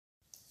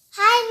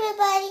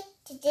everybody,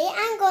 today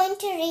I'm going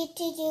to read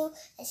to you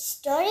a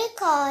story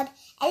called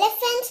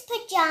Elephant's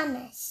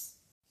Pajamas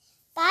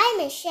by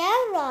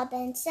Michelle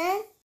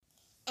Robinson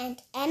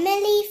and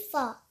Emily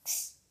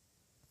Fox.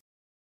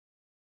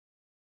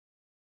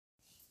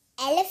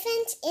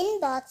 Elephant's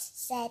inbox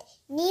said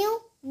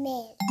new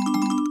mail.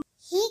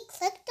 He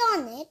clicked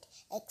on it,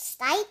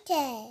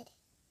 excited.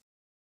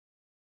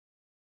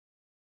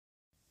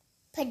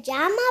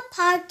 Pajama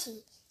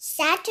Party,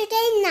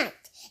 Saturday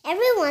night.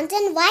 Everyone's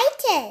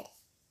invited.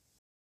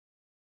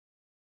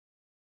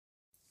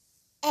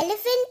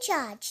 Elephant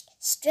charged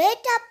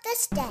straight up the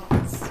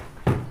stairs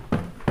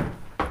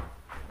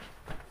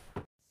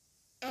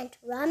and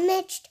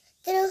rummaged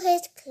through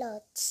his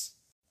clothes.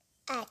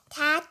 A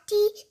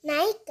tatty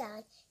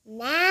nightgown,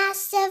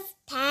 massive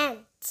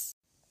pants.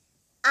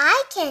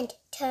 I can't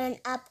turn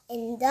up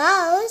in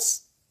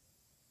those.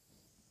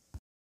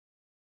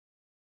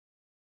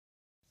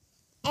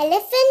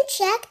 Elephant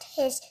checked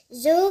his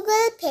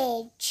Google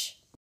page.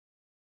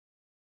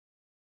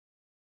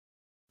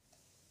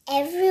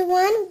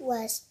 Everyone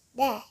was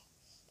there,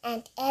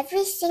 and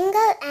every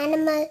single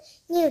animal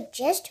knew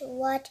just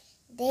what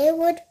they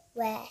would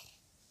wear.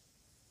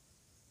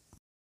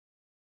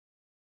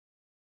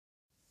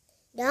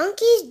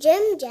 Donkey's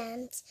gym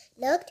jams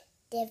looked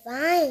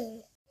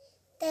divine.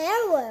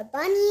 There were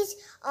bunnies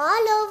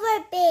all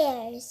over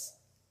bears.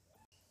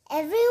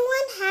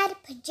 Everyone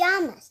had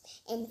pajamas.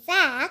 In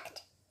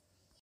fact,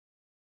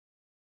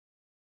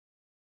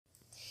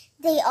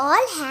 they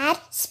all had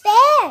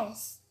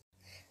spares.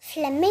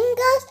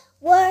 Flamingos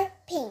were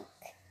pink.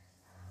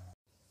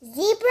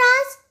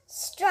 Zebras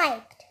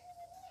striped.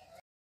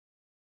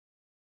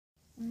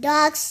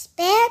 Dog's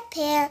spare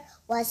pair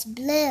was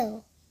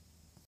blue.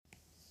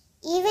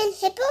 Even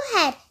Hippo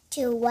had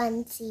 2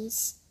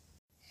 onesies.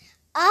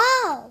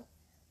 Oh,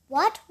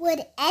 what would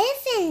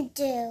Elephant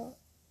do?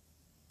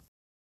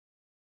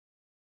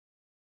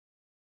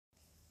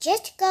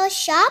 Just go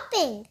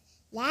shopping,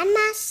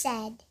 Llama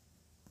said.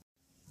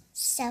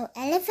 So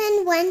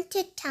Elephant went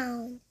to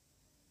town.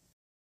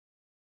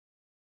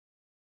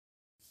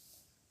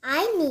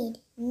 I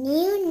need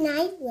new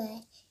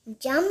nightwear,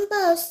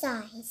 jumbo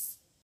size,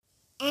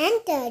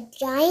 and a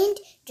giant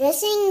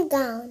dressing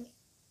gown.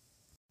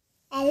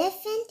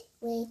 Elephant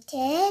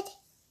waited.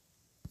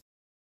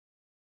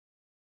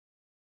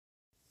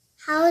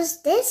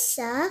 How's this,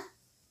 sir?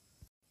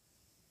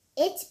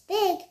 It's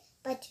big,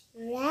 but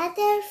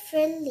rather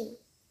frilly.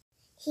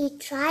 He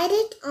tried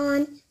it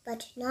on,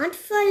 but not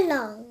for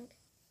long.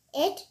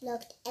 It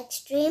looked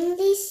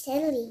extremely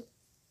silly.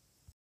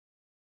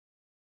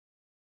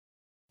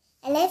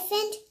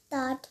 Elephant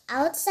thought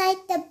outside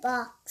the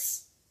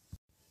box.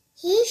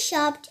 He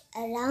shopped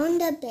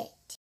around a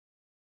bit.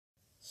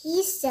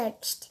 He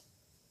searched.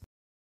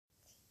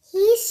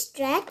 He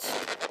stretched.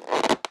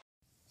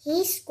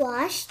 He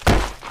squashed.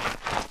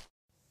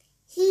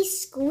 He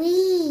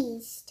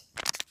squeezed.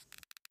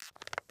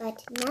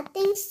 But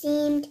nothing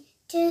seemed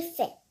to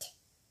fit.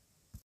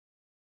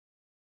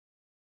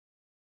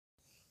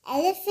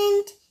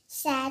 Elephant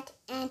sat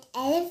and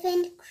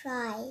Elephant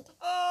cried.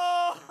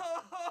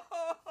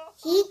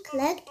 He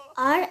clicked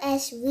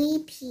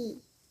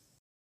RSVP.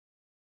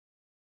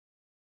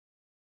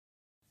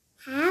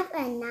 Have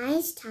a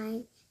nice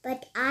time,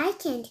 but I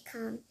can't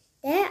come.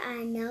 There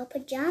are no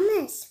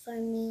pajamas for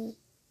me.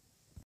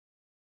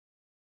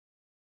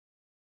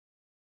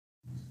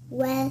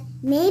 Well,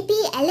 maybe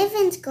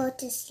elephants go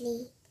to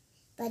sleep,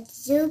 but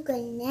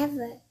Zoogle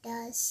never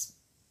does.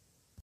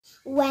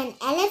 When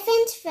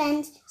Elephant's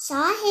friends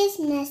saw his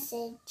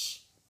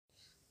message,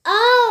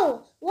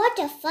 oh, what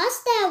a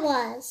fuss there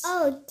was!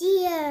 Oh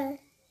dear,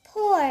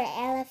 poor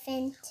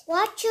Elephant.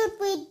 What should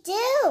we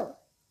do?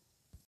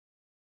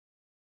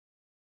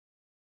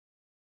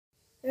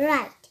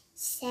 Right,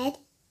 said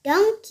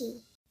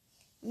Donkey.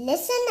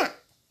 Listen up.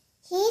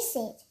 He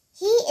said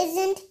he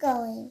isn't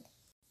going,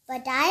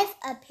 but I've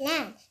a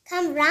plan.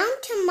 Come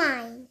round to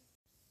mine.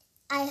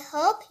 I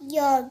hope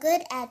you're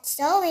good at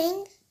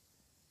sewing.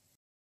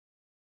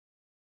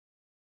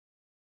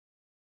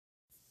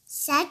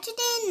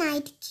 Saturday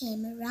night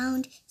came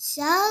around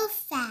so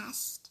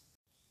fast.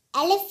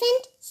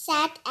 Elephant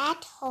sat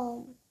at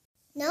home.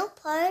 No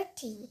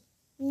party,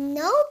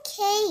 no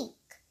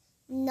cake,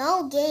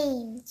 no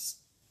games,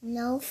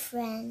 no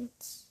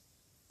friends,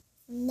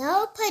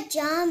 no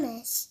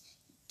pajamas,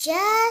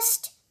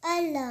 just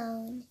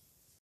alone.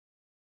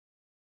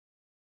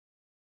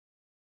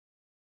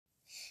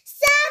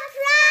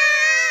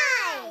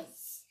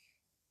 Surprise!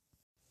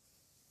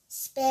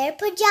 Spare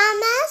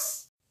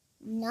pajamas?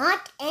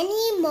 Not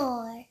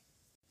anymore.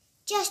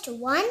 Just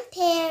 1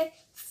 pair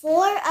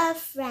for a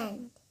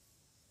friend.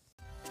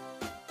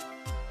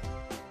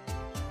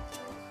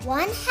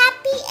 One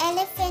happy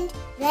elephant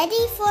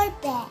ready for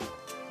bed.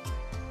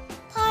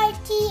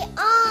 Party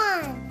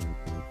on!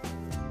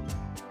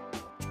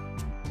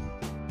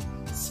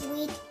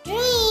 Sweet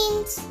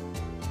dreams.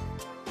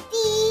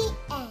 The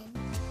end.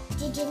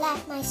 Did you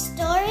like my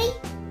story?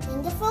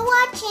 Thank you for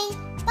watching.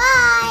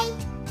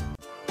 Bye!